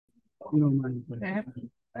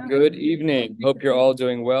Good evening. Hope you're all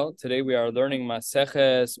doing well. Today we are learning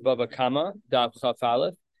Maseches Bava Kama, Daf Chaf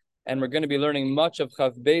Aleph, and we're going to be learning much of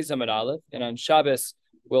Chaf Beis Amud Aleph. And on Shabbos,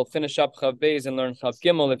 we'll finish up Chaf Beis and learn Chaf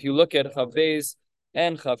Gimel. If you look at Chaf Beis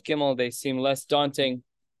and Chaf Gimel, they seem less daunting,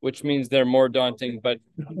 which means they're more daunting. But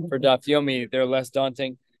for Daf Yomi, they're less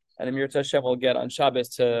daunting. And Amir Tashem will get on Shabbos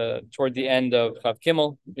toward the end of Chaf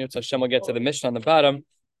Gimel. Amir Tashem will get to the Mishnah on the bottom.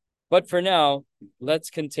 But for now, let's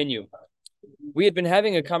continue. We had been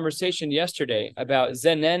having a conversation yesterday about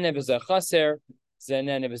zenen v'zeh chaser,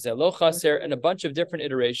 zenen v'zeh lo chaser, and a bunch of different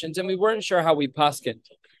iterations, and we weren't sure how we paskined.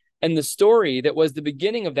 And the story that was the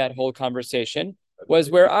beginning of that whole conversation was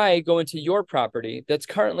where I go into your property that's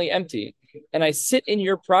currently empty, and I sit in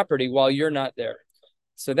your property while you're not there.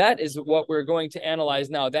 So that is what we're going to analyze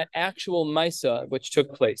now, that actual Maisa which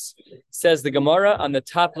took place. Says the Gemara on the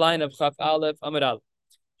top line of Chaf Aleph Amud Aleph.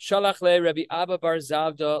 Shalach le Rabbi Abba bar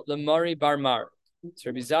Zavda lemari bar Mar. So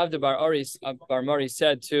Rabbi Zavda bar Mari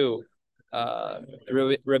said to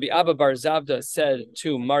Rabbi Abba bar Zavda said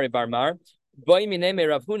to Mari bar Mar, Boi mineme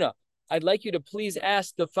Rav Huna, I'd like you to please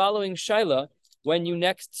ask the following shaila when you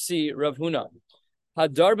next see Rav Huna.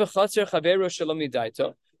 Hadar b'chatzer chaveru shalom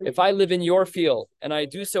midaito. If I live in your field and I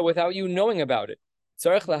do so without you knowing about it,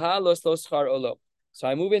 tzarech laha los lo schar olo. So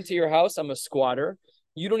I move into your house, I'm a squatter,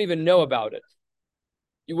 you don't even know about it.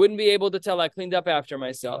 You wouldn't be able to tell I cleaned up after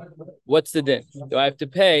myself. What's the din? Do I have to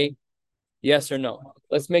pay? Yes or no?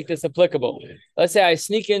 Let's make this applicable. Let's say I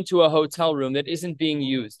sneak into a hotel room that isn't being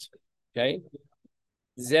used. Okay?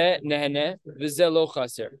 Ze nehene v'ze lo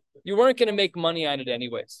chaser. You weren't going to make money on it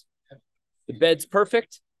anyways. The bed's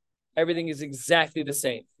perfect. Everything is exactly the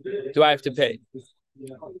same. Do I have to pay?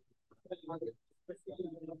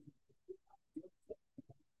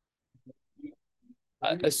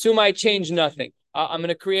 Assume I change nothing. I'm going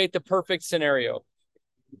to create the perfect scenario.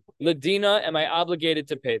 Ladina, am I obligated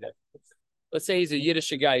to pay them? Let's say he's a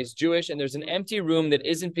Yiddish guy, he's Jewish, and there's an empty room that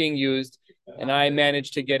isn't being used, and I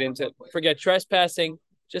managed to get into, forget trespassing,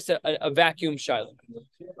 just a vacuum shiur.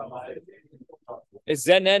 Is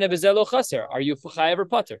zenen v'zeh lo chaser? Are you chayav or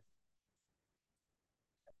pater?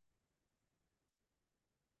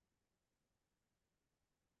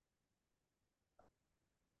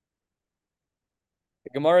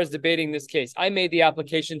 Gemara is debating this case. I made the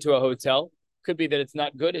application to a hotel. Could be that it's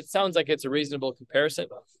not good. It sounds like it's a reasonable comparison.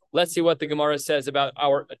 Let's see what the Gemara says about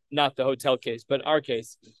not the hotel case, but our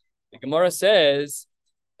case. The Gemara says,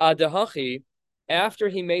 Adahachi, after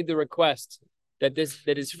he made the request that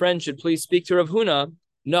his friend should please speak to Rav Huna,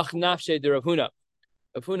 nach nafshe de Rav Huna.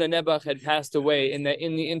 Rav Huna Nebuch had passed away in the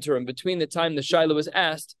interim, between the time the Shiloh was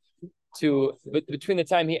asked between the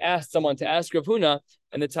time he asked someone to ask Rav Huna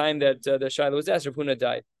and the time that the Shiloh was asked, Rav Huna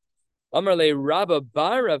died. Amarle Rabba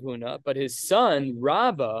bar Rav Huna, but his son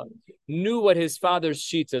Rabba knew what his father's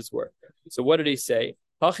shitas were. So what did he say?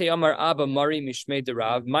 Hachi Amar Abba Mari Mishmei de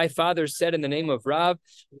Rav. My father said in the name of Rav,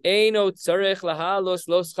 Eino tzarech lahalos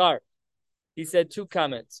lo schar. He said two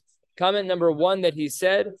comments. Comment number one that he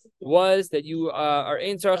said was that you are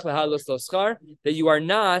ein tzarech lahalos lo schar, that you are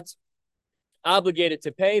not obligated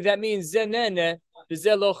to pay. That means zenene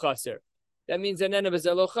v'zeh lo chaser. That means zenene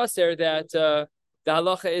v'zeh lo chaser, that the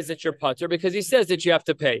halacha is that you're pater, because he says that you have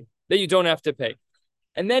to pay, that you don't have to pay.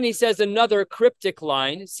 And then he says another cryptic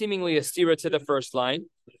line, seemingly a stira to the first line,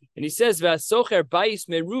 and he says v'asocher bayis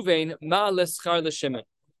me Ruvain ma leschar l'Shimon.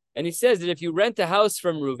 And he says that if you rent a house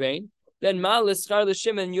from Ruvain, then ma leschar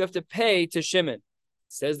l'Shimon, you have to pay to Shimon.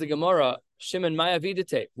 Says the Gemara, Shimon maya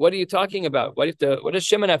vidite. What are you talking about? What does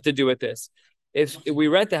Shimon have to do with this? If we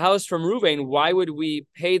rent the house from Ruvain, why would we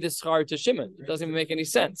pay the schar to Shimon? It doesn't even make any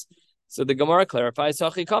sense. So the Gemara clarifies,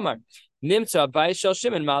 Hachi Kamar, Nimtza bay shel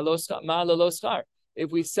Shimon ma lo schar. If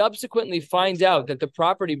we subsequently find out that the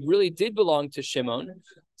property really did belong to Shimon,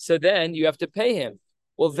 so then you have to pay him.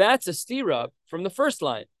 Well, that's a stira from the first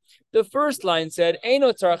line. The first line said,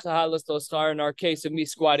 Eino tzarech lahalos lo schar, in our case of me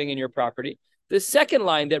squatting in your property. The second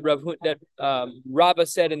line that Rabba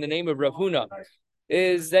said in the name of Rav Huna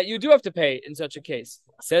is that you do have to pay in such a case.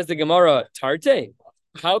 Says the Gemara, Tarte,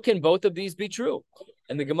 how can both of these be true?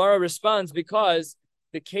 And the Gemara responds, because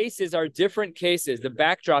the cases are different cases. The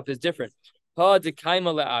backdrop is different. When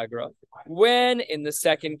in the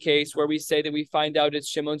second case where we say that we find out it's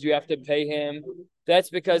Shimon's, you have to pay him, that's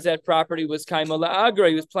because that property was kaima la'agra.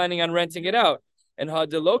 He was planning on renting it out. And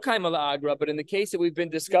hadelo kaima la'agra, but in the case that we've been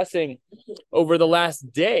discussing over the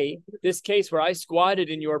last day, this case where I squatted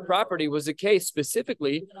in your property was a case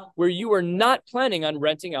specifically where you were not planning on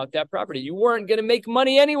renting out that property. You weren't going to make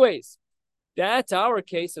money anyways. That's our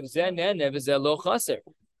case of zenen v'zeh lo chaser.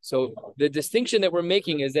 So the distinction that we're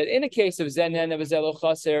making is that in a case of zenene v'zelo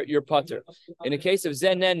chaser, you're pater. In a case of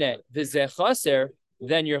zenene v'ze chaser,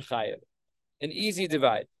 then you're chayev. An easy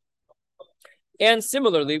divide. And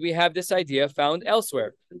similarly, we have this idea found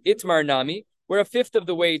elsewhere. Itmar nami, we're a fifth of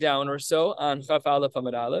the way down or so on Chaf Aleph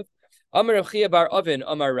Amar Aleph. Amar Rav Chia bar Avin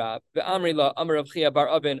Amar Rab, ve'amri la Amar Rav Chia bar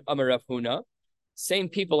Avin Amar Rav Huna. Same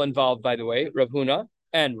people involved, by the way, Rav Huna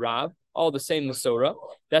and Rab, all the same Masorah.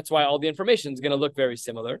 That's why all the information is going to look very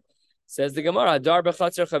similar. Says the Gemara, Dar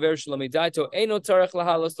b'chatzer chaver shlamidaito eno tzarech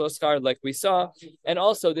lahalos lo schar, like we saw, and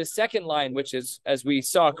also this second line, which is as we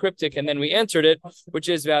saw cryptic, and then we answered it, which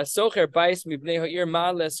is v'asocher bais mibnei ha'ir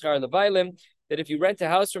ma leschar levailim, that if you rent a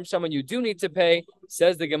house from someone, you do need to pay.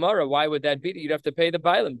 Says the Gemara, why would that be? You'd have to pay the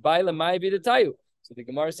bailim. Bailim might be the tayu. So the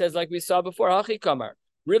Gemara says, like we saw before, hachi kamar.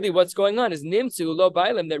 Really, what's going on is nimtzu lo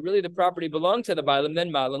bailim, that really the property belonged to the bailim,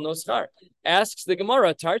 then malam no schar. Asks the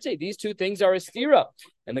Gemara, tarte, these two things are a stira.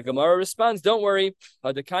 And the Gemara responds, don't worry,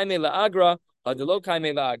 hadakaime la'agra,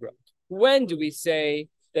 hadalokaime la'agra. When do we say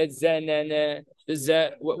that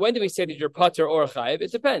when do we say that you're pater or chayiv?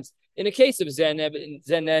 It depends. In a case of zenene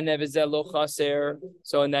v'zelo chaser,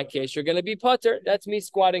 so in that case, you're going to be pater. That's me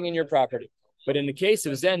squatting in your property. But in the case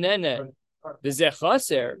of zenene v'ze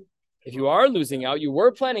chaser, if you are losing out, you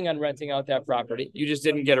were planning on renting out that property, you just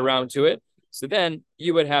didn't get around to it, so then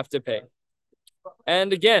you would have to pay.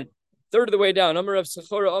 And again, third of the way down, Amar Rav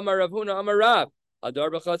Sechora, Amar Rav Huna, Amar Rab, Adar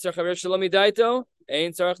b'chatzer chaver shalom idaito,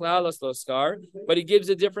 ein tzarech lahalos lo schar, but he gives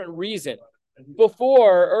a different reason.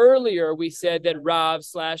 Earlier, we said that Rav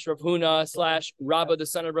 / Rav Huna / Rabba, the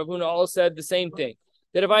son of Rav Huna, all said the same thing.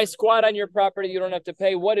 That if I squat on your property, you don't have to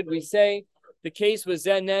pay. What did we say? The case was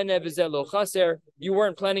zenene v'zelo chaser. You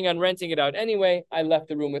weren't planning on renting it out anyway. I left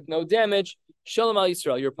the room with no damage. Shalom al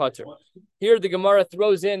Yisrael, you're pater. Here the Gemara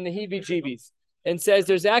throws in the heebie-jeebies and says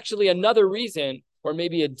there's actually another reason, or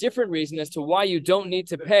maybe a different reason, as to why you don't need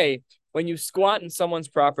to pay when you squat in someone's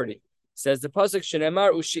property. Says the pasuk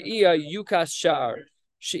shenemar u'she'iyah yukas sha'ar.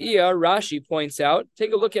 She'iyah, Rashi points out.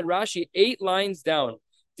 Take a look at Rashi, 8 lines down.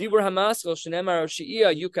 Dibur hamaskal shenemar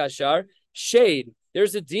u'she'iyah yukas sha'ar. Shade.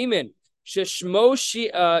 There's a demon. Sheshmo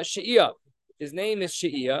she'iyah. His name is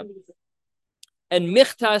She'iyah. And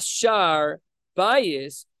michtas sha'ar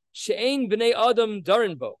bayis she'ein b'nei adam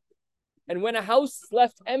darinbo. And when a house is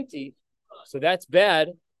left empty, so that's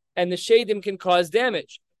bad, and the shadim can cause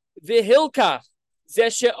damage. V'hilkach.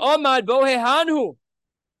 Such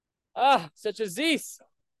a zis.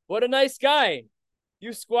 What a nice guy.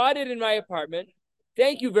 You squatted in my apartment.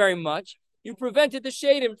 Thank you very much. You prevented the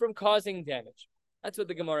shadim from causing damage. That's what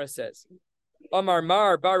the Gemara says. Amar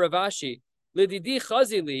Mar Bar Ravashi, Lididi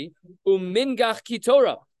Chazili, Umingach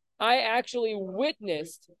Kitora. I actually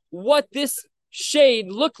witnessed what this shade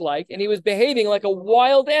looked like, and he was behaving like a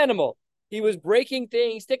wild animal. He was breaking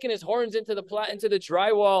things, sticking his horns into the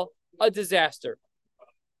drywall. A disaster.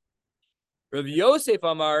 Rav Yosef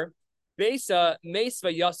Amar, Besa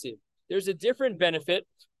Meisva Yosef. There's a different benefit,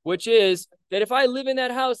 which is that if I live in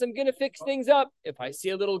that house, I'm going to fix things up. If I see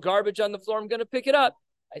a little garbage on the floor, I'm going to pick it up.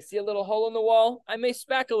 I see a little hole in the wall, I may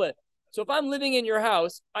spackle it. So if I'm living in your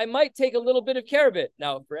house, I might take a little bit of care of it.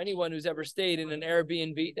 Now, for anyone who's ever stayed in an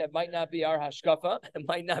Airbnb, that might not be our hashkafa. It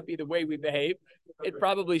might not be the way we behave. It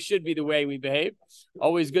probably should be the way we behave.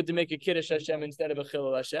 Always good to make a Kiddush Hashem instead of a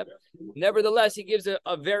Chilul Hashem. Nevertheless, he gives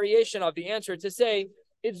a variation of the answer to say,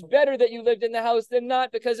 it's better that you lived in the house than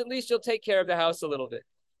not, because at least you'll take care of the house a little bit.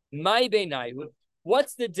 My beinayu,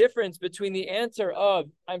 what's the difference between the answer of,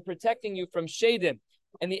 I'm protecting you from shadim,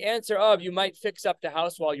 and the answer of, you might fix up the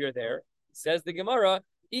house while you're there? Says the Gemara,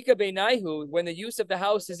 Ika beinaihu, when the use of the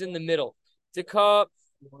house is in the middle. Tika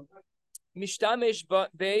mishtamesh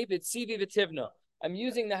be b'tzivi v'tivna. I'm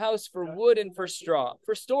using the house for wood and for straw,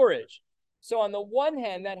 for storage. So on the one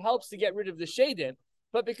hand, that helps to get rid of the shadim,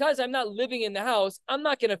 but because I'm not living in the house, I'm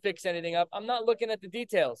not going to fix anything up. I'm not looking at the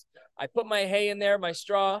details. I put my hay in there, my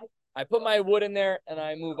straw, I put my wood in there, and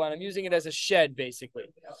I move on. I'm using it as a shed, basically.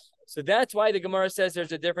 So that's why the Gemara says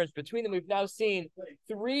there's a difference between them. We've now seen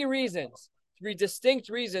 3 distinct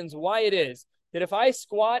reasons why it is that if I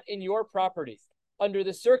squat in your property, under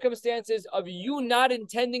the circumstances of you not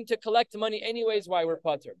intending to collect money anyways, why we're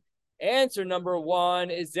pater. Answer number 1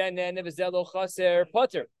 is zenen v'zelo chaser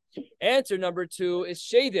pater. Answer number 2 is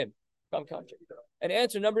shadim. And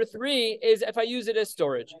answer number 3 is if I use it as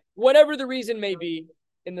storage. Whatever the reason may be,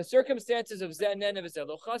 in the circumstances of zenen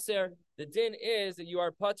v'zelo chaser, the din is that you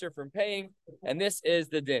are pater from paying, and this is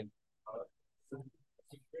the din.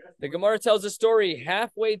 The Gemara tells a story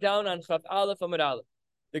halfway down on Chaf Aleph Amud Aleph.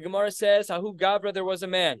 The Gemara says, Hahu Gavra, there was a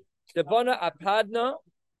man. Debana apadna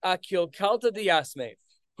akilkalta diyasme.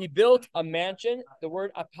 He built a mansion. The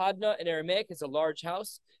word apadna in Aramaic is a large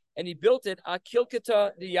house, and he built it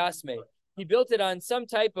akilkata diyasme. He built it on some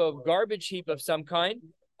type of garbage heap of some kind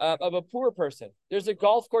of a poor person. There's a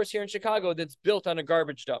golf course here in Chicago that's built on a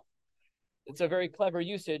garbage dump. It's a very clever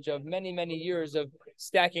usage of many, many years of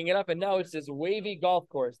stacking it up, and now it's this wavy golf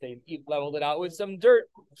course. They leveled it out with some dirt.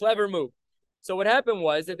 Clever move. So what happened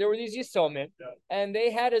was that there were these Yisomim, and they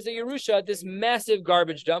had as a Yerusha this massive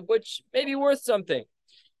garbage dump, which may be worth something.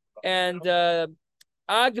 And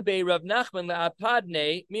Agbe Rav Nachman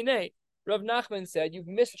la'apadne mine. Rav Nachman said, you've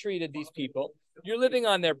mistreated these people. You're living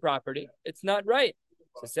on their property. It's not right.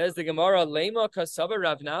 So says the Gemara, Lema kasava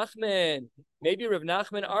Rav Nachman. Maybe Rav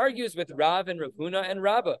Nachman argues with Rav and Rav Huna and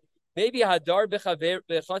Rabba. Maybe hadar b'chatzer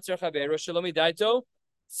chavero shalomi daito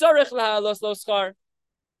tzarich lahalos lo schar.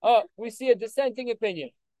 Oh, we see a dissenting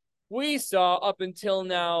opinion. We saw up until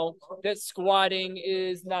now that squatting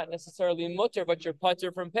is not necessarily mutter, but you're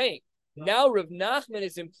putter from paying. Now Rav Nachman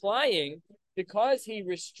is implying because he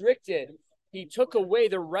took away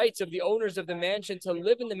the rights of the owners of the mansion to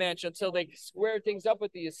live in the mansion until they square things up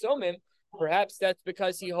with the Yisomim. Perhaps that's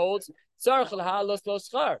because he holds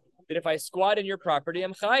that if I squat in your property,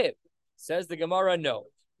 I'm chayiv. Says the Gemara, no.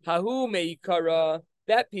 Hahu meikara,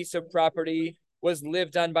 that piece of property was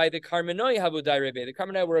lived on by the Karmenoi Habudai Rebe. The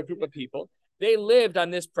Karmenoi were a group of people. They lived on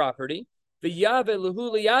this property. The Yave Luhu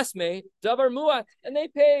Liyasme, Davar Muat, and they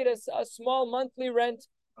paid a small monthly rent.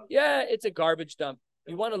 Yeah, it's a garbage dump.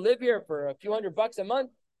 You want to live here for a few $100 a month?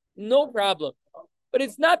 No problem. But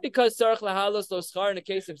it's not because Sarach Lahalos Lo Schar in the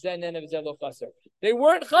case of Zen and of Zelo Chaser. They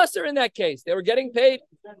weren't Chaser in that case. They were getting paid.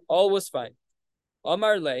 All was fine.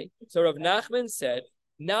 Amar Le. So Rav Nachman said,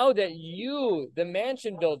 now that you, the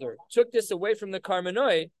mansion builder, took this away from the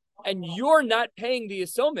Karmenoi, and you're not paying the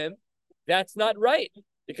Yisomim, that's not right,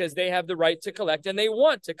 because they have the right to collect, and they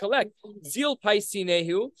want to collect. Zil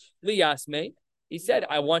paisinehu liyasme. He said,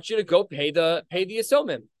 I want you to go pay the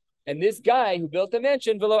Yisomim. And this guy who built the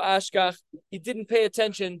mansion, velo ashkach, he didn't pay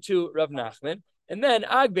attention to Rav Nachman. And then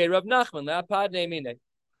Agbe Rav Nachman, la'apadne mine.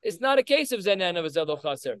 It's not a case of Zenan of Zelo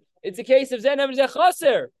Chaser. It's a case of Zenan of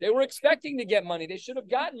Chaser. They were expecting to get money. They should have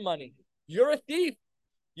gotten money. You're a thief.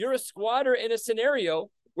 You're a squatter in a scenario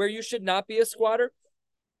where you should not be a squatter.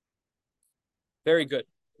 Very good.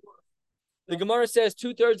 The Gemara says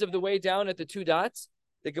 2/3 of the way down at the 2 dots.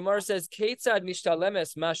 The Gemara says, Ketzad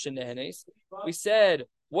mishtalemes mashenehenes. We said,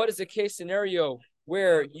 what is a case scenario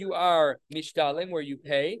where you are mishtalem, where you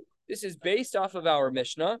pay? This is based off of our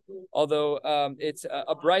Mishnah, although it's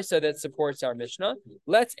a brisa that supports our Mishnah.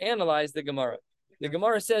 Let's analyze the Gemara. The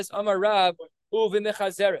Gemara says, Amar Rav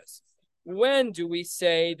uvimechazeres. When do we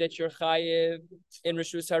say that you're chayiv in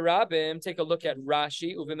Rishus Harabim? Take a look at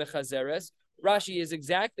Rashi, uvimechazeres. Rashi is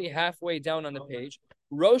exactly halfway down on the page.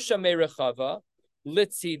 Rosha merechava,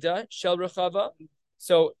 litzida shel rechava.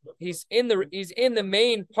 So he's in the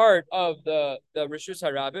main part of the Rishus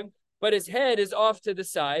Harabim, but his head is off to the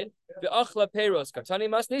side. V'achla peiros katani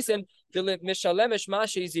masnisin mishalemesh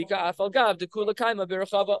mashi zika afalgav dekula kaima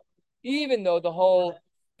berachava. Even though the whole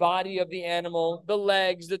body of the animal, the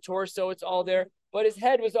legs, the torso, it's all there, but his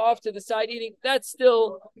head was off to the side eating. That's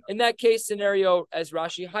still, in that case scenario, as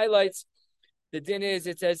Rashi highlights, the din is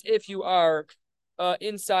it's as if you are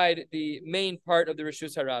inside the main part of the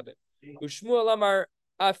Rishus Harabim. Ushmuel Amar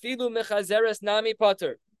afilu mechazeres nami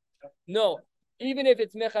pater. No. Even if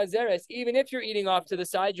it's mechazeres, even if you're eating off to the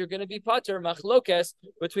side, you're going to be pater, machlokes,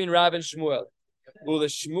 between Rav and Shmuel. Ula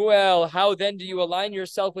Shmuel, how then do you align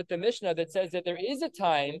yourself with the Mishnah that says that there is a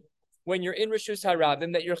time when you're in Rishus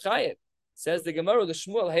Harabim that you're chayiv? Says the Gemara, the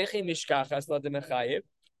Shmuel, hechi mishkachas la demechayiv.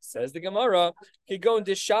 Says the Gemara, kigon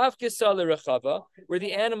deshav kisal rechava, where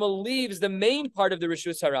the animal leaves the main part of the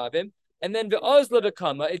Rishus Harabim, and then ve'ozla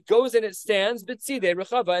bekama, it goes and it stands, b'tzidei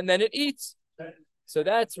rechava, and then it eats. So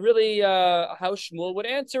that's really how Shmuel would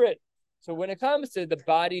answer it. So when it comes to the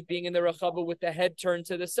body being in the rechava with the head turned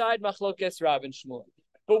to the side, machlokes Rav and Shmuel.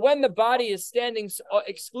 But when the body is standing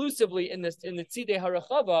exclusively in the tzidei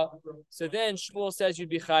harechava, so then Shmuel says you'd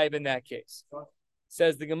be chayiv in that case.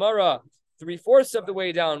 Says the Gemara, 3/4 of the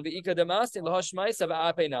way down,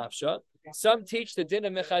 some teach the din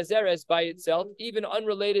of mechazeres by itself, even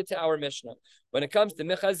unrelated to our Mishnah. When it comes to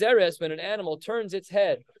mechazeres, when an animal turns its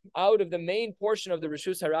head out of the main portion of the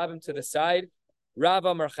Rishus Harabim to the side, Rav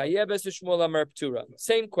Amar Chayebes, Shmuel Amar Ptura.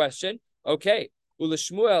 Same question. Okay. How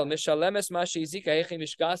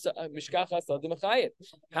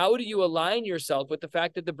do you align yourself with the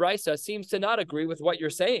fact that the brisa seems to not agree with what you're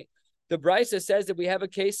saying? The brisa says that we have a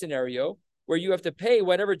case scenario where you have to pay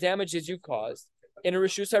whatever damages you caused in a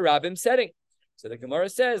Rishus Harabim setting. So the Gemara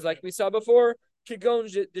says, like we saw before, The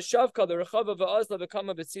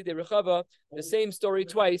same story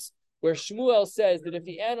twice, where Shmuel says that if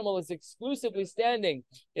the animal is exclusively standing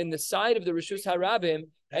in the side of the Rishus Harabim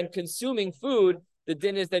and consuming food, the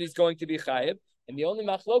din is that he's going to be chayiv. And the only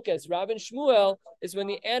machlokas, Rav and Shmuel, is when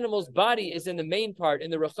the animal's body is in the main part, in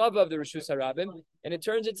the rechava of the Rishus Harabim, and it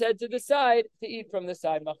turns its head to the side to eat from the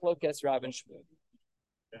side. Machlokas, Rav and Shmuel.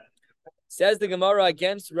 Says the Gemara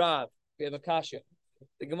against Rav. We have a kasha.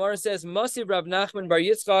 The Gemara says, Masiv Rav Nachman Bar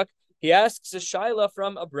Yitzchak, he asks a shaila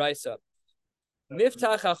from a brisa.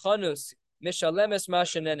 Miftach hachanus mishalemes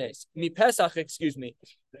mashenenes. Mi pesach, excuse me.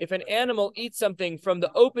 If an animal eats something from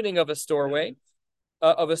the opening of a store,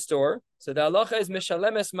 so the halacha is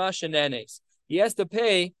mishalemes mashenenes. He has to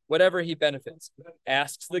pay whatever he benefits.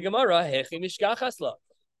 Asks the Gemara, hechi mishkachasla.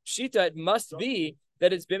 Pshita, it must be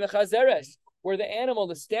that it's bimechazeres, where the animal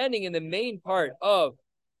is standing in the main part of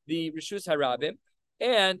the Rishus Harabim,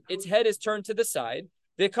 and its head is turned to the side.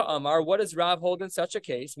 Vika Amar, what does Rav hold in such a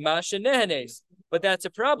case? Mashenehenes. But that's a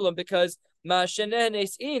problem because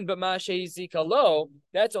mashenehenes in, but mashehizika lo,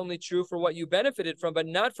 that's only true for what you benefited from, but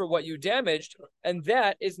not for what you damaged, and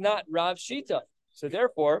that is not Rav Shita. So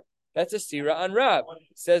therefore, that's a sira on Rav.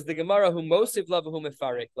 Says the Gemara, who mosiv lava who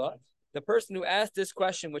mefarek la. The person who asked this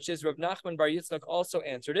question, which is Rav Nachman Bar Yitzchak, also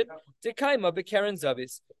answered it. Tekaima bekeren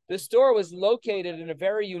zavis. The store was located in a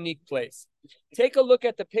very unique place. Take a look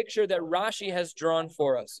at the picture that Rashi has drawn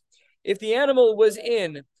for us. If the animal was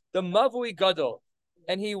in the Mavui Gadol,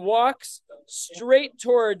 and he walks straight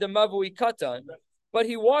toward the Mavui Katan, but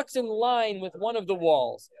he walks in line with one of the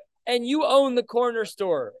walls, and you own the corner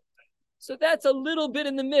store. So that's a little bit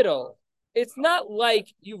in the middle. It's not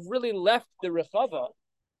like you've really left the Rechava.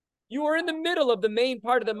 You were in the middle of the main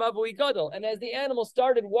part of the Mavui Gadol, and as the animal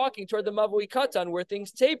started walking toward the Mavui Katan, where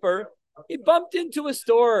things taper, he bumped into a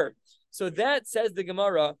store. So that, says the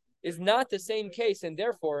Gemara, is not the same case, and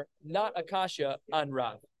therefore not a kasha on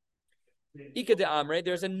Rav. Ika de Amre,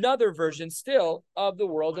 there's another version still of the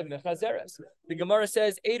world of Mechazeres. The Gemara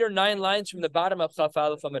says 8 or 9 lines from the bottom of Chaf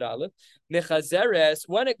Aleph Amud Aleph. Mechazeres,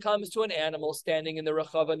 when it comes to an animal standing in the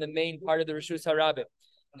Rechava, in the main part of the Rishus Harabim,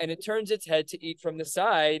 and it turns its head to eat from the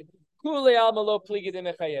side, Rav and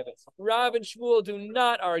Shmuel do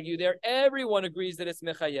not argue there. Everyone agrees that it's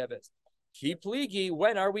mechayeves. Ki pligi,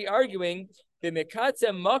 when are we arguing? The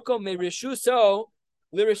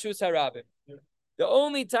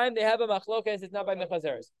only time they have a machlokas is not by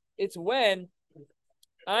mechazeres. It's when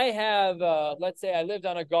I have, let's say I lived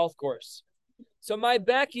on a golf course. So my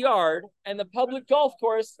backyard and the public golf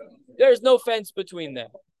course, there's no fence between them.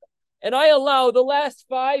 And I allow the last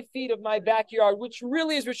 5 feet of my backyard, which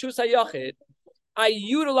really is Rishus HaYachid, I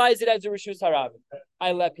utilize it as a Rishus HaRabim.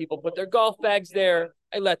 I let people put their golf bags there.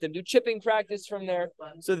 I let them do chipping practice from there.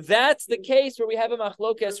 So that's the case where we have a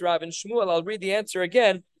machlokes Rav and Shmuel. I'll read the answer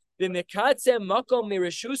again. When I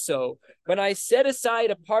set aside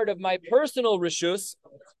a part of my personal Rishus,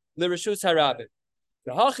 the Rishus HaRabim.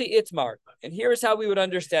 The Hachi Itmar. And here's how we would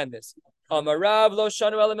understand this. Amarav lo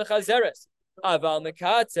shanu ele mechazeres. Aval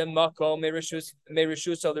mekatzem makom merishus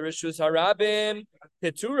harabim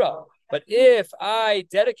petura. But if I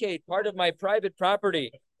dedicate part of my private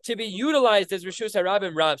property to be utilized as rishus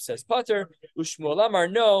harabim, Rav says pater. Ushmuel amar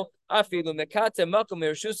no. Afilu mekatzem makom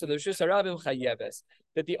merishus harabim chayeves.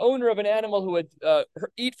 That the owner of an animal who would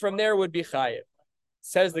eat from there would be chayev.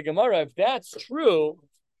 Says the Gemara, if that's true,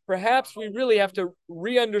 perhaps we really have to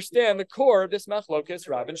re-understand the core of this machlokas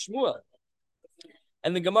Rav and Shmuel.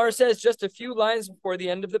 And the Gemara says just a few lines before the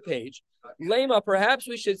end of the page, Lema, perhaps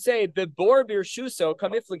we should say, Bebor Birshuso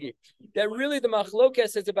Kamiflagi, that really the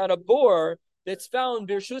machlokas is about a boar that's found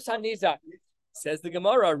Birshus Hanizak. Says the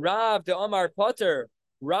Gemara, Rav de Omar Potter.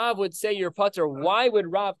 Rav would say you're Potter. Why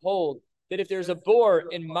would Rav hold that if there's a boar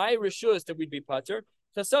in my Rishus that we'd be Potter?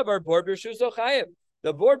 Chasavar Bor Birshuso Chayev.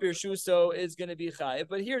 The Bor Birshuso is going to be Chayev.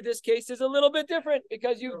 But here, this case is a little bit different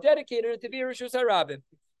because you've dedicated it to be a Rishus HaRabim.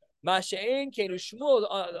 Masha'en kenu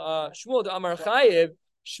Shmuel de Amar Chayev.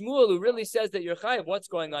 Shmuel, who really says that you're Chayev, what's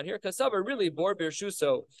going on here? Kasavar, really, Bor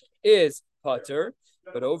Birshuso is Potter.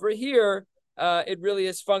 But over here, it really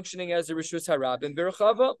is functioning as a Rishus HaRabim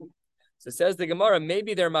Birchava. So says the Gemara,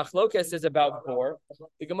 maybe their machlokes is about bor.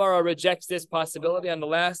 The Gemara rejects this possibility on the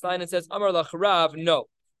lach line and says, Amar lach Rav, no.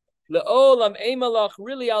 Le'olam eimalach,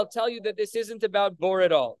 really, I'll tell you that this isn't about bor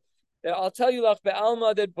at all. I'll tell you lach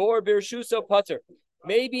be'alma that bor birshuso pater.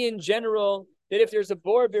 Maybe in general, that if there's a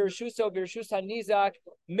bor birshuso birshus hanizak,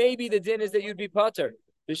 maybe the din is that you'd be pater.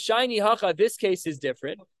 The shiny hacha, this case is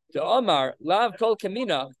different. The Omar, lav kol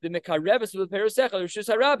kamina, the mekareves with perusecha, rishus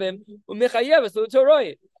harabim, u'mechayeves with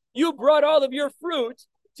toroi. You brought all of your fruit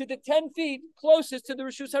to the 10 feet closest to the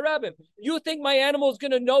Rishus Harabim. You think my animal is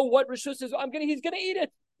going to know what Rishus is? He's going to eat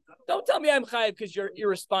it. Don't tell me I'm chayav because you're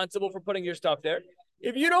irresponsible for putting your stuff there.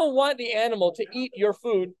 If you don't want the animal to eat your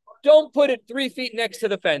food, don't put it 3 feet next to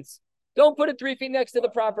the fence. Don't put it 3 feet next to the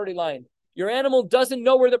property line. Your animal doesn't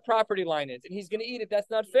know where the property line is, and he's going to eat it. That's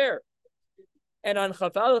not fair. And on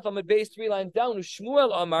Chafal, if I'm at base 3 lines down,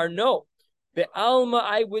 Shmuel Amar, no. The Alma,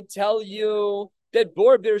 I would tell you that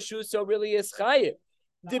Bor Birshuso really is chayiv.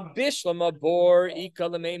 The Bishlama Bor Ika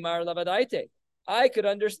Lemeimar Lavadaite. I could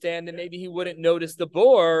understand that maybe he wouldn't notice the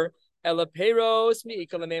boar.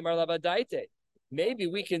 Maybe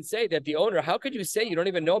we can say that the owner, how could you say you don't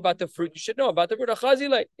even know about the fruit? You should know about the fruit.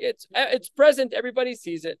 It's present. Everybody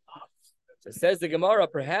sees it. So says the Gemara,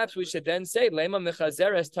 perhaps we should then say, Lema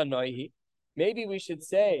mechazeres tanoihi. Maybe we should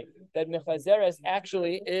say that mechazeres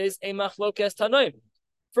actually is a machlokes tanoim.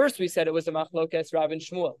 First, we said it was a machlokes Rav and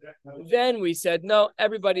Shmuel. Then we said, no,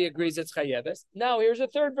 everybody agrees it's chayeves. Now here's a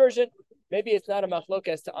third version. Maybe it's not a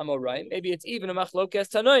machlokes to Amoraim. Maybe it's even a machlokes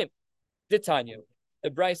to Noim. Ditanya. The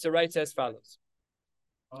Brisa writes as follows.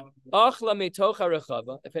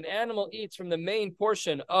 If an animal eats from the main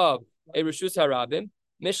portion of a Rishus Harabim,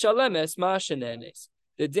 Mishalemes Mashanenes.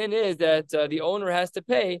 The din is that the owner has to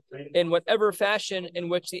pay in whatever fashion in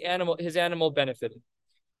which his animal benefited.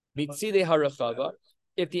 Mitzide Harachava.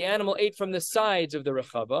 If the animal ate from the sides of the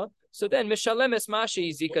Rechava, so then Mishalemes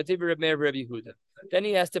Mashi Zika Rabbi Yehuda. Then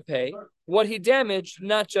he has to pay what he damaged,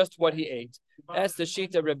 not just what he ate. That's the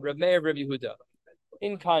Shita Rabbi Meir Rabbi Yehuda.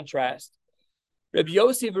 In contrast, Rabbi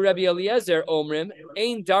Yossi and Rabbi Eliezer Omrim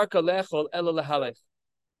Ein Darka Lechol Ela Lehalech.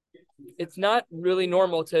 It's not really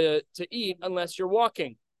normal to eat unless you're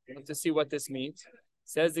walking. To see what this means,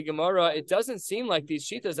 says the Gemara, it doesn't seem like these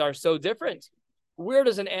shitas are so different. Where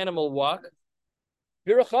does an animal walk?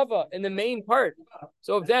 Birachava, in the main part.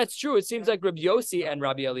 So if that's true, it seems like Rabbi Yossi and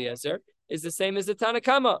Rabbi Eliezer is the same as the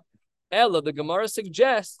Tanakama. Ella, the Gemara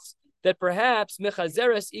suggests that perhaps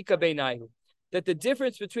mechazeres ika beinayu, that the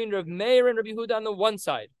difference between Rav Meir and Rabbi Yehuda on the one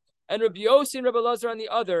side and Rabbi Yossi and Rabbi Lazar on the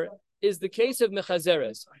other is the case of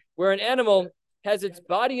mechazeres, where an animal has its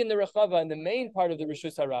body in the rechava in the main part of the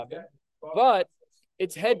Rishus Harabim, but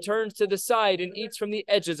its head turns to the side and eats from the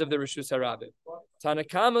edges of the Rishus Harabim.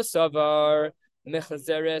 Tanakama savar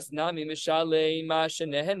mechazeres nami mishale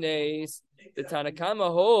mashenehenes. The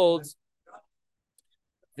Tanakama holds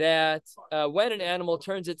that when an animal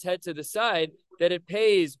turns its head to the side, that it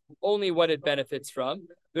pays only what it benefits from.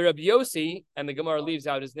 The Rabbi Yossi, and the Gemara leaves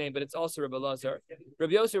out his name, but it's also Rabbi Lazar.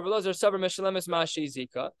 Rabbi Yossi, Rabbi Lazar, Savar Meshalemes Mashi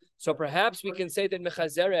Zika. So perhaps we can say that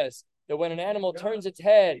Mechazeres, that when an animal turns its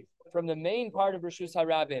head from the main part of Rishus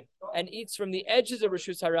Harabim and eats from the edges of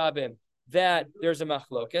Rishus Harabim, that there's a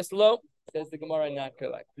machlokes. Lo, says the Gemara, not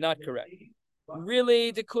correct.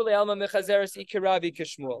 Really, the Kule Alma Mechazeres Ikiravi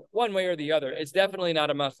Kishmuel. One way or the other, it's definitely not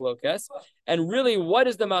a machlokes. And really, what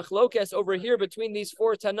is the machlokes over here between these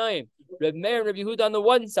four Tanaim? Reb Meir and Reb Yehuda on the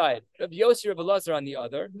one side, Reb Yossi, Reb Elazar on the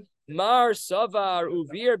other. Mar Savar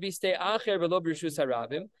Uvir Biste Acher V'lo B'Rishus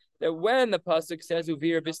Harabim. That when the pasuk says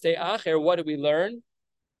Uvir Biste Acher, what do we learn?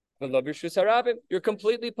 V'lo B'Rishus Harabim. You're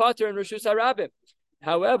completely potter in Rishus Harabim.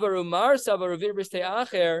 However, Umar Savar Uvir Biste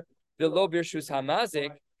Acher V'lo B'Rishus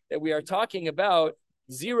Hamazik, that we are talking about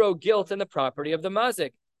zero guilt in the property of the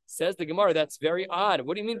mazik. Says the Gemara, that's very odd.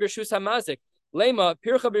 What do you mean B'Rishus Hamazik? Lema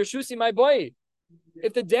Pircha B'Rishusi my boy.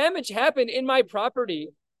 If the damage happened in my property,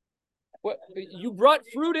 you brought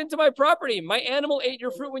fruit into my property. My animal ate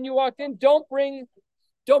your fruit when you walked in. Don't bring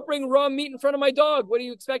raw meat in front of my dog. What do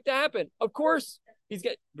you expect to happen? Of course,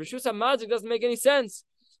 B'Rishus Hamazik doesn't make any sense.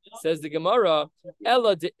 Says the Gemara,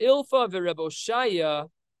 Ella de Ilfa v'Reboshaya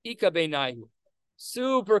Ika Beinayu.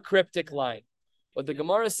 Super cryptic line. What the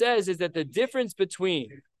Gemara says is that the difference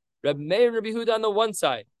between Reb Meir and Rabbi Yehuda on the one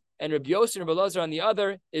side and Reb Yossi and Reb Elazar on the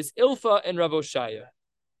other is Ilfa and Rav Oshaya.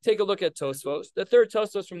 Take a look at Tosfos. The third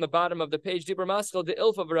Tosfos from the bottom of the page, Dibur Maschel, the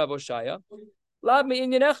Ilfa of Rav Oshaya. Lav me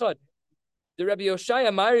inyan echad. The Rabbi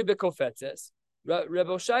Oshaya Mari bekofetzes. Reb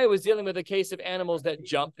Oshaya was dealing with a case of animals that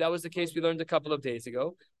jump. That was the case we learned a couple of days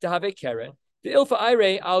ago. To have a keren. The Ilfa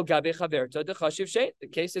Ire al gabe chaverta the chashiv shein. The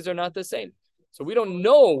cases are not the same. So we don't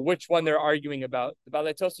know which one they're arguing about. The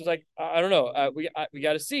Balei Tosfos was like, I don't know. We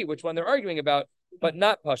got to see which one they're arguing about, but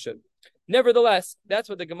not Pashut. Nevertheless, that's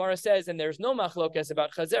what the Gemara says, and there's no machlokes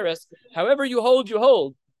about chazeres. However you hold, you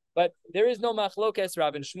hold. But there is no machlokes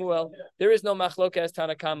Rav and Shmuel. There is no machlokes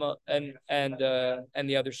Tanakama and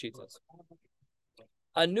the other shitas.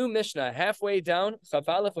 A new Mishnah, halfway down,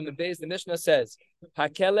 Chafala from the base, the Mishnah says,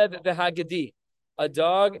 Hakelev v'hagedi, a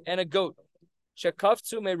dog and a goat.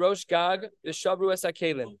 Shekaftu me rosh gag v'shavru es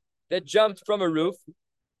hakelim, that jumped from a roof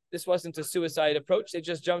This wasn't a suicide approach. They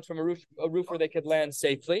just jumped from a roof where they could land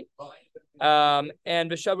safely. And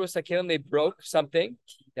b'shabru sakelim, they broke something.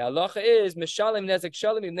 The halacha is mishalim nezek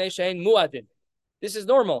shalim ibnei shein muadin. This is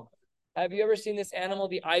normal. Have you ever seen this animal,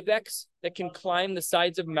 the ibex, that can climb the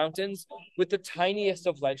sides of mountains with the tiniest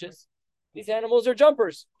of ledges? These animals are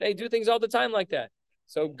jumpers. They do things all the time like that.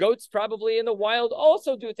 So goats probably in the wild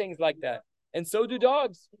also do things like that. And so do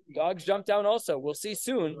dogs. Dogs jump down also. We'll see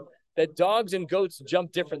soon that dogs and goats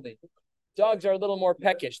jump differently. Dogs are a little more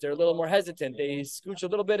peckish. They're a little more hesitant. They scooch a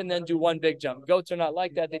little bit and then do one big jump. Goats are not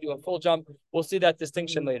like that. They do a full jump. We'll see that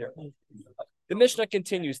distinction later. The Mishnah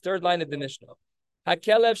continues. Third line of the Mishnah.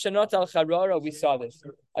 Hakelev shenot al charara. We saw this.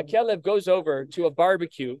 Hakelev goes over to a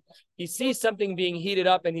barbecue. He sees something being heated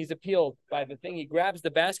up and he's appealed by the thing. He grabs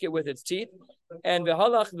the basket with its teeth and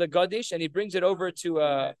v'halach the gadish, and he brings it over to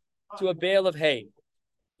a bale of hay.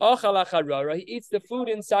 He eats the food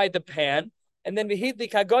inside the pan, and then v'hidli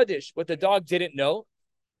kagadish. What the dog didn't know,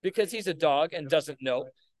 because he's a dog and doesn't know,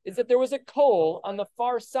 is that there was a coal on the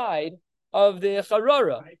far side of the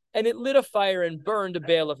charara, and it lit a fire and burned a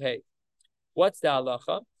bale of hay. What's the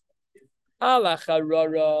halacha? Ala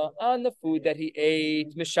charara, on the food that he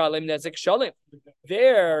ate, mishalim nezek shalim.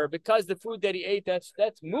 There, because the food that he ate, that's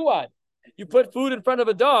muad. You put food in front of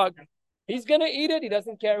a dog, he's gonna eat it. He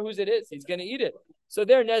doesn't care whose it is. He's gonna eat it. So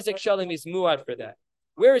there, nezek shalim is muad for that.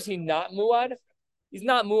 Where is he not muad? He's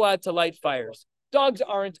not muad to light fires. Dogs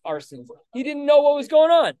aren't arsons. He didn't know what was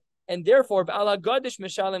going on, and therefore, b'ala gadish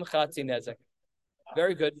mishalim chatzi nezek.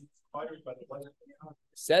 Very good.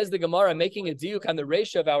 Says the Gemara, making a diuk on the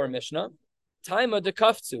ratio of our Mishnah. Taima de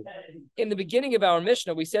kaftu. In the beginning of our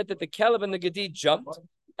Mishnah, we said that the Caleb and the Gedi jumped,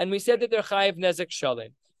 and we said that they're chayiv nezek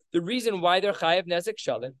shalim. The reason why they're chayiv nezek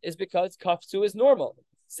shalim is because kaftu is normal.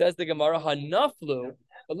 Says the Gemara, hanaflu.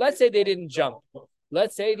 But let's say they didn't jump.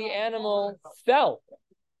 Let's say the animal fell.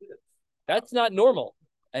 That's not normal,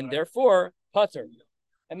 and therefore patur.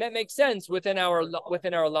 And that makes sense within our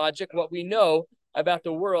logic, what we know about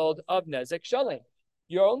the world of nezek shalim.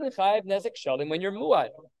 You're only chayiv nezek shalim when you're muad.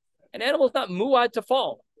 An animal's not muad to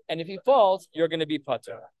fall, and if he falls, you're going to be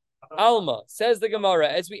patur. Alma, says the Gemara,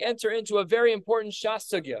 as we enter into a very important shas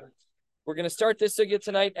sugya. We're going to start this sugya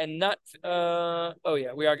tonight and not. We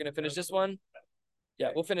are going to finish this one.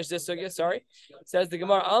 Yeah, we'll finish this sugya. Sorry. Says the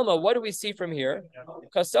Gemara, Alma, what do we see from here?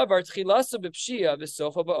 Kasavar tchilasu b'pshia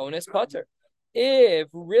v'sofa ba'ones patur. If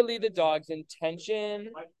really the dog's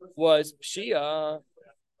intention was pshia,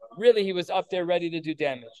 really he was up there ready to do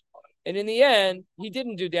damage. And in the end, he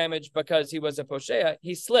didn't do damage because he was a poshea.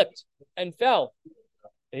 He slipped and fell.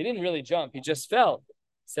 He didn't really jump. He just fell.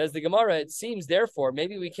 Says the Gemara, it seems, therefore,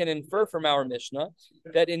 maybe we can infer from our Mishnah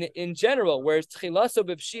that in general, whereas tchilaso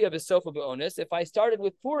b'pshia v'sofa b'onis, if I started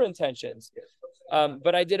with poor intentions,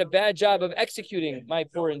 but I did a bad job of executing my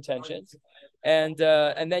poor intentions, and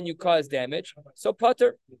then you cause damage, so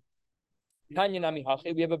patur. Tanya nami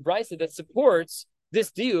hachi, we have a brisa that supports this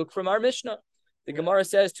diuk from our Mishnah. The Gemara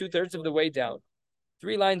says 2/3 of the way down.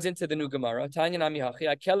 3 lines into the new Gemara. Tanya nami hachi,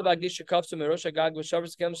 akel v'agdish shekafsu merosha gag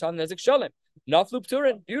v'shavas kem shal nezek shalem. Naflu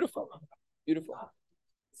pturin. Beautiful. Beautiful.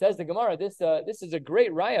 Says the Gemara, this is a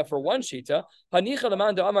great raya for one shita. Hanicha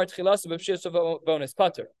leman da'amar tchilasu b'pshia bonus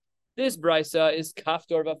patur. This brisa is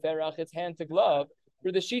kaftor v'ferach, it's hand to glove,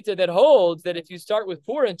 for the shita that holds that if you start with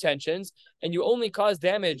poor intentions and you only cause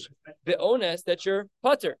damage, be'ones, that you're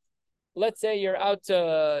patur. Let's say you're out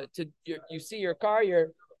you see your car,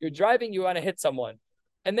 you're driving, you want to hit someone,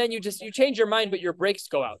 and then you change your mind, but your brakes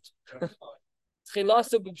go out.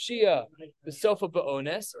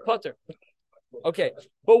 Okay,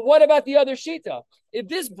 but what about the other shita? If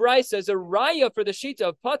this brisa is a raya for the shita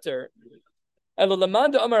of patur,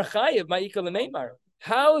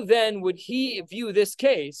 how then would he view this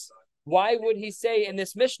case? Why would he say in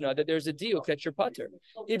this Mishnah that there's a diuk that you're patur?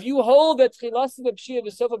 If you hold that tchilas b'pshia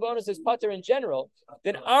v'sofa bonus is patur in general,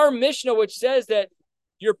 then our Mishnah, which says that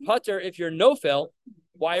you're patur if you're nofel,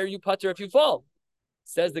 why are you patur if you fall?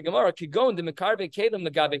 Says the Gemara, kigon de mekarve kelim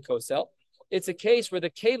legabe kosel. It's a case where the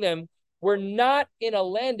kelim were not in a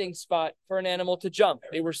landing spot for an animal to jump.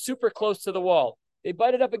 They were super close to the wall. They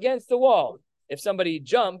butted up against the wall. If somebody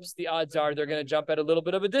jumps, the odds are they're going to jump at a little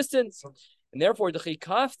bit of a distance. And therefore,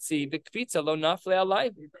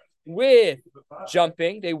 with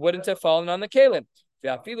jumping, they wouldn't have fallen on the kelim.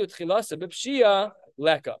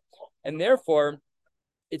 And therefore,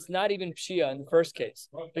 it's not even pshia in the first case.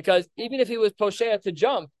 Because even if he was poshea to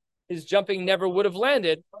jump, his jumping never would have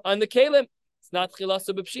landed on the kelim. It's not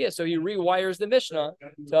tchilasu b'pshia. So he rewires the Mishnah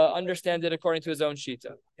to understand it according to his own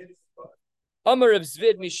shita. Amar of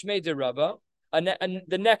Zvid mishmei de Rabba. And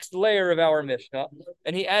the next layer of our Mishnah,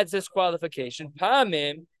 and he adds this qualification: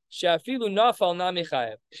 Pamim Shafilu nafal nami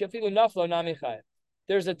chayev. Shafilu naflo nami chayev.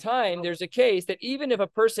 There's a case that even if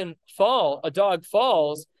a dog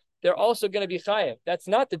falls, they're also going to be chayev. That's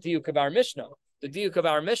not the diuk of our Mishnah. The diuk of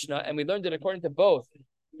our Mishnah, and we learned it according to both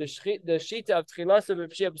the shita of tchilasa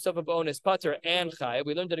b'pshia b'sofa b'ones pater and chayev.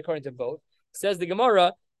 We learned it according to both. Says the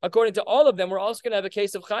Gemara, according to all of them, we're also going to have a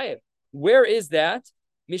case of chayev. Where is that?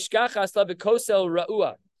 Mishkach asla b'kosel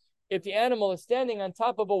ra'ua. If the animal is standing on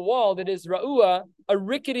top of a wall that is ra'ua, a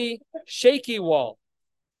rickety, shaky wall.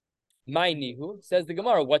 My nihu, says the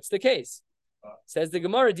Gemara, what's the case? Says the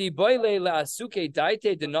Gemara, di boile la'asuke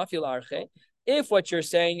daite de nafil arche. If what you're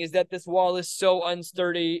saying is that this wall is so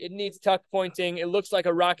unsturdy, it needs tuck pointing, it looks like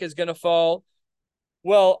a rock is going to fall.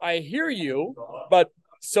 Well, I hear you, but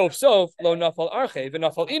sof lo nafal arche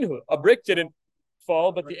v'nafal inhu. A brick didn't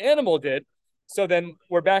fall, but the animal did. So then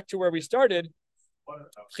we're back to where we started.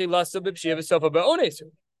 So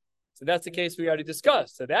that's the case we already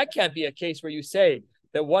discussed. So that can't be a case where you say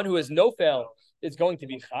that one who is nofel is going to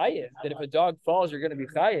be chayev. That if a dog falls, you're going to be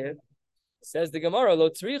chayev. Says the Gemara, lo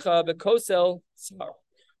tzricha bekosel sar.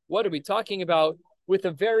 What are we talking about with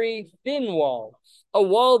a very thin wall? A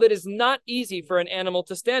wall that is not easy for an animal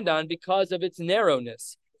to stand on because of its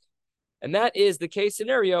narrowness. And that is the case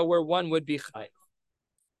scenario where one would be chayev.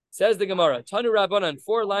 Says the Gemara, Tanu Rabbanan,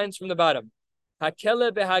 4 lines from the bottom.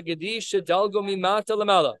 Hakele behagedi shedalgo mimata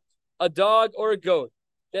lamala. A dog or a goat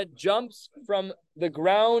that jumps from the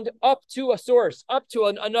ground up to a source, up to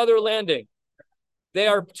another landing. They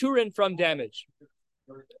are turin from damage.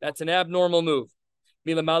 That's an abnormal move.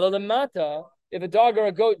 Milamala lamata. If a dog or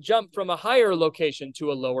a goat jump from a higher location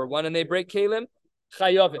to a lower one and they break kalim,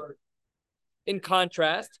 chayavim. In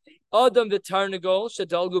contrast, Adam v'tarnagol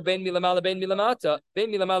shadalgu ben milamala ben milamata ben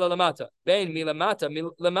milamala lamata ben milamata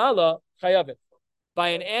lamala chayavim. By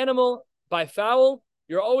an animal, by fowl,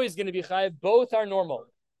 you're always going to be chayav. Both are normal.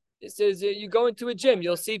 This is you go into a gym,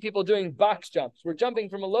 you'll see people doing box jumps. We're jumping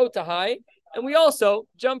from a low to high, and we also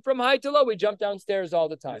jump from high to low. We jump downstairs all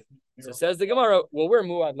the time. So says the Gemara, well, we're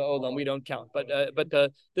muad la'olam, we don't count, but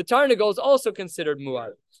the tarnagol is also considered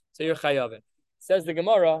muad. So you're chayavim. Says the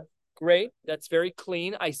Gemara. Great, that's very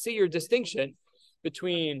clean. I see your distinction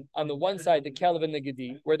between, on the one side, the Kelev and the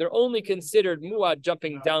Gedi, where they're only considered muad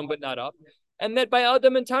jumping down but not up, and that by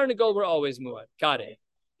Adam and Tarnagol we're always muad. Got it.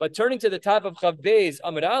 But turning to the top of Chavbeis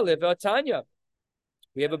Amar Aleph Tanya,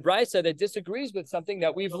 we have a brisa that disagrees with something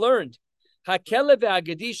that we've learned. Hakelev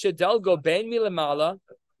ve'agedi shedalgo ben milamala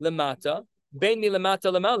lemata ben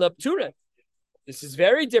milamata lemala pturin. This is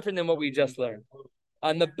very different than what we just learned.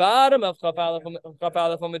 On the bottom of Chaf Aleph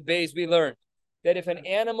Amud Beis, we learned that if an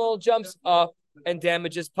animal jumps up and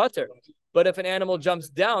damages putter, but if an animal jumps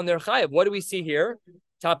down, they're chayav. What do we see here?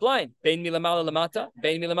 Top line: Bein milamala lamata,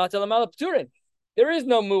 bein milamata lamala pturin. There is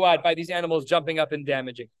no muad by these animals jumping up and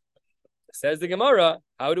damaging. Says the Gemara.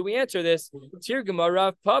 How do we answer this? Tir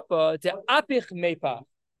Gemara Papa te apich mepa.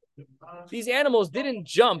 These animals didn't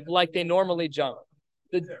jump like they normally jump.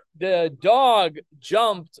 The dog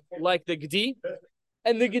jumped like the gedi.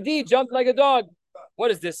 And the Gedi jumped like a dog. What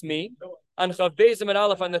does this mean? On Chav Beis Amud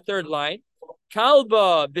Aleph on the 3rd line,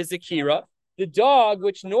 Kalba bizakira, the dog,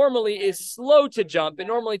 which normally is slow to jump, it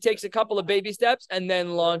normally takes a couple of baby steps and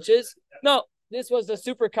then launches. No, this was a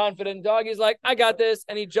super confident dog. He's like, I got this,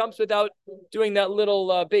 and he jumps without doing that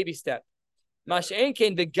little baby step. Masha'en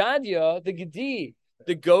came the Gadia, the Gedi,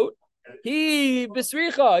 the goat. He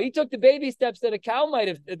bisricha. He took the baby steps that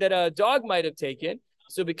a dog might have taken.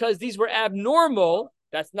 So because these were abnormal,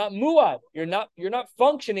 that's not muad. You're not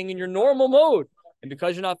functioning in your normal mode. And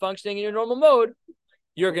because you're not functioning in your normal mode,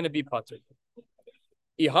 you're going to be patur.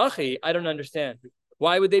 Ihachi, I don't understand.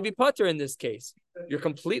 Why would they be patur in this case? You're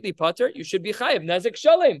completely patur. You should be chayiv nezek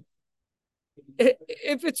shalem.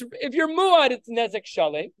 If you're muad, it's nezek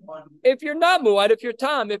shalem. If you're not muad, if you're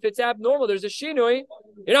tam, if it's abnormal, there's a shinui.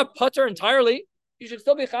 You're not patur entirely. You should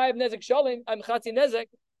still be chayiv nezek shalem. I'm chatzi nezek.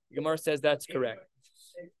 Gemara says that's correct.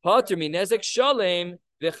 Pater mi nezek shalem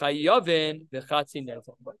v'chayavin v'chatzi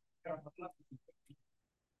nezek.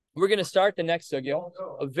 We're going to start the next sugya,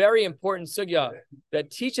 a very important sugya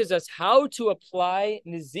that teaches us how to apply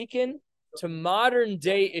nizikin to modern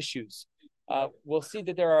day issues. We'll see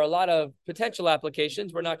that there are a lot of potential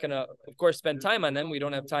applications. We're not going to, of course, spend time on them. We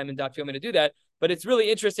don't have time in Daf Yomi to do that. But it's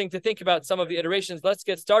really interesting to think about some of the iterations. Let's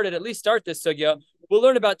get started. At least start this sugya. We'll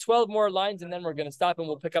learn about 12 more lines, and then we're going to stop, and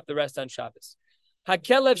we'll pick up the rest on Shabbos.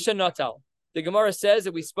 Hakelev shenotal. The Gemara says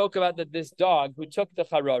that we spoke about that this dog who took the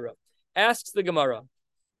charara. Asks the Gemara.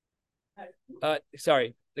 The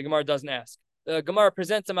Gemara doesn't ask. The Gemara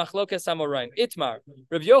presents a machlokas amoraim. Itmar.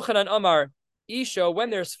 Rav Yochanan Amar. Isha,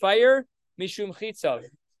 when there's fire, mishum chitzav.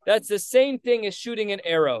 That's the same thing as shooting an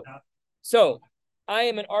arrow. So I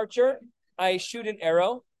am an archer. I shoot an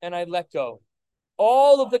arrow and I let go.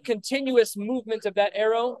 All of the continuous movement of that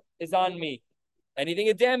arrow is on me. Anything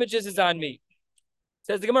it damages is on me.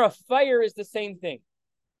 Says the Gemara, fire is the same thing.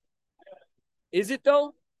 Is it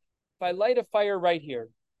though? If I light a fire right here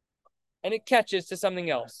and it catches to something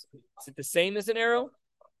else, is it the same as an arrow?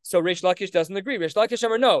 So Reish Lakish doesn't agree. Reish Lakish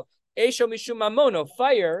Amar, no. Esho mishum mamono.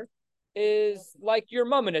 Fire is like your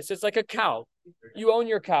mumminess. It's like a cow. You own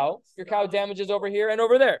your cow. Your cow damages over here and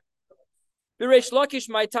over there. Reish Lakish,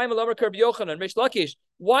 my time Rabbi Yochanan. Reish Lakish,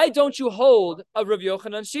 why don't you hold a Rabbi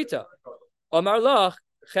Yochanan shita? Amar lach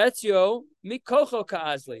chetzio mikocho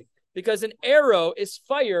kaazli. Because an arrow is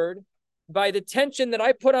fired by the tension that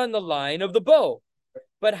I put on the line of the bow.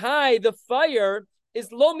 But the fire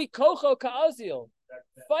is lo mikocho kaazil.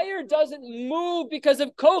 Fire doesn't move because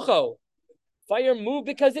of kocho. Fire moves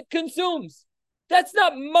because it consumes. That's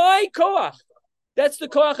not my koach. That's the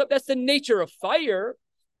koach. That's the nature of fire.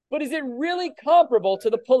 But is it really comparable to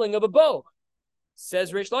the pulling of a bow?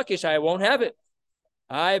 Says Reish Lakish, I won't have it.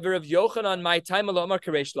 I have Rav Yochanan my time Amar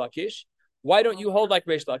Karesh Lakish. Why don't you hold like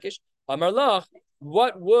Reish Lakish? Amar Lach.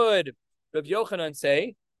 What would Rav Yochanan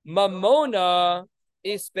say? Mamona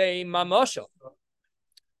ispe mamosha.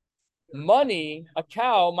 Money, a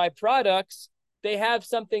cow, my products, they have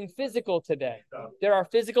something physical to them. There are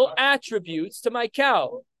physical attributes to my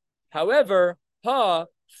cow. However,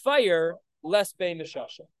 fire, less be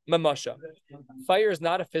mamasha. Fire is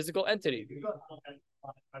not a physical entity.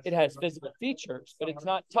 It has physical features, but it's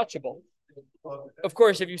not touchable. Of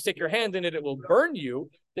course, if you stick your hand in it, it will burn you.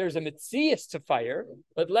 There's a mitzias to fire,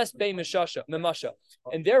 but less be mamasha.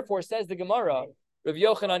 And therefore, says the Gemara, Rav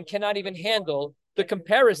Yochanan cannot even handle the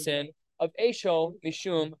comparison of Esho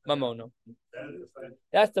Mishum Mamono.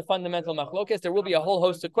 That's the fundamental machlokas. There will be a whole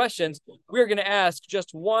host of questions. We're going to ask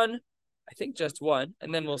just one,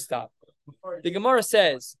 and then we'll stop. The Gemara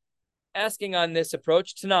says, asking on this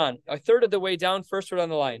approach, Tanan, a third of the way down, first word on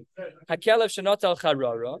the line. Hakelev shenot al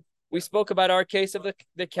charara. We spoke about our case of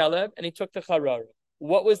the Kelev, and he took the charara.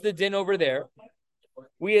 What was the din over there?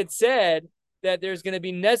 We had said that there's going to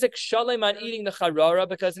be nezek shalem on eating the charara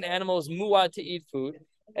because an animal is muad to eat food.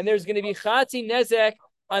 And there's going to be chati nezek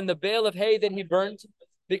on the bale of hay that he burnt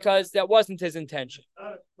because that wasn't his intention.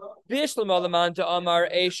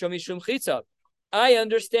 I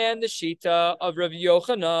understand the shita of Rabbi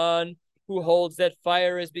Yochanan, who holds that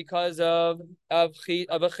fire is because of a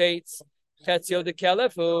chetz, chetzio de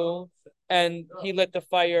kelefu, and he lit the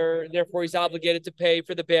fire, therefore he's obligated to pay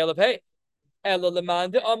for the bale of hay. According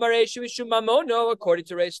to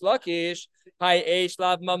Reish Lakish, Hi Eish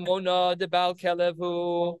Lav Mamona the Bal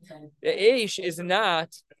Kelevu. The Eish is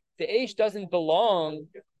not, the Eish doesn't belong.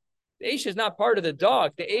 The Eish is not part of the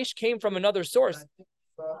dog. The Eish came from another source.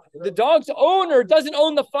 The dog's owner doesn't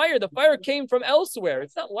own the fire. The fire came from elsewhere.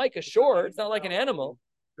 It's not like a shore. It's not like an animal.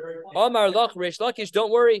 Amar Lach Reish Lakish,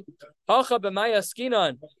 don't worry. Hacha b'maya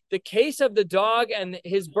skinan. The case of the dog and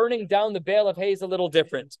his burning down the bale of hay is a little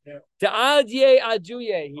different. Ta'adye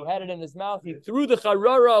aduye. He had it in his mouth. He threw the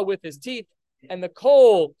charara with his teeth, and the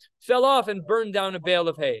coal fell off and burned down a bale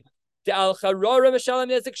of hay. Ta'al charara mishalem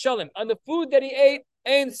nezek shalim. On the food that he ate,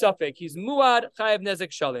 ain safek. He's muad chayav nezek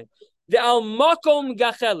shalim. Ta'al makom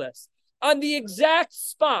gacheles. On the exact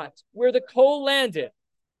spot where the coal landed,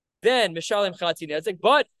 then mishalem chati nezek.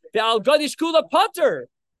 But the al gadish kula pater.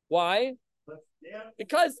 Why?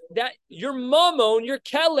 Because that your mammon, your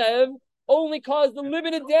kelev, only caused the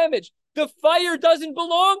limited damage. The fire doesn't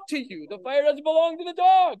belong to you. The fire doesn't belong to the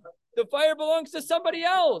dog. The fire belongs to somebody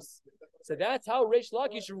else. So that's how Reish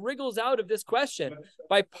Lakish wriggles out of this question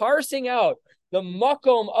by parsing out the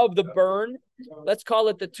makom of the burn. Let's call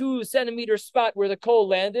it the 2 centimeter spot where the coal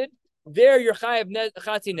landed. There, you're chayav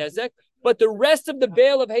chati nezek. But the rest of the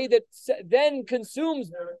bale of hay that then gets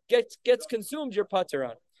consumed, you're pater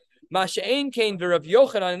on. Masha'ain came to Rav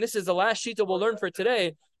Yochanan, and this is the last shita we'll learn for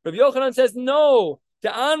today. Rav Yochanan says, no,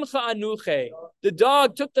 the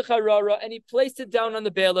dog took the charara and he placed it down on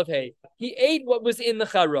the bale of hay. He ate what was in the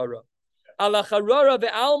charara. Ala charara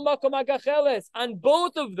ve'al makom agacheles. On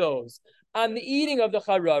both of those, on the eating of the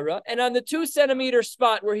charara and on the 2 centimeter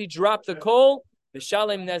spot where he dropped the coal,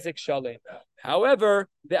 Mishalem nezek shalem. However,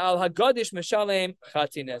 the al hagadish mishalem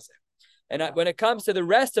chati nezek. And when it comes to the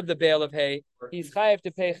rest of the bale of hay, he's chayav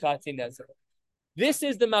to pay chati nezek. This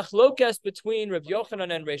is the machlokas between Rav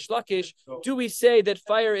Yochanan and Reish Lakish. Do we say that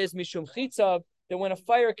fire is mishum chitzav, that when a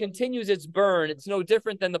fire continues its burn, it's no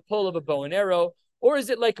different than the pull of a bow and arrow? Or is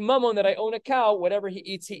it like mammon that I own a cow, whatever he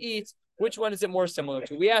eats, he eats? Which one is it more similar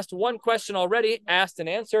to? We asked one question already, asked and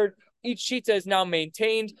answered. each shita is now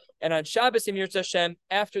maintained. And on Shabbos, Im Yirtzeh Hashem,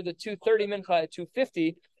 after the 2:30 mincha at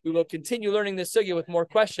 2:50, we will continue learning this sugya with more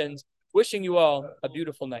questions. Wishing you all a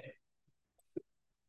beautiful night.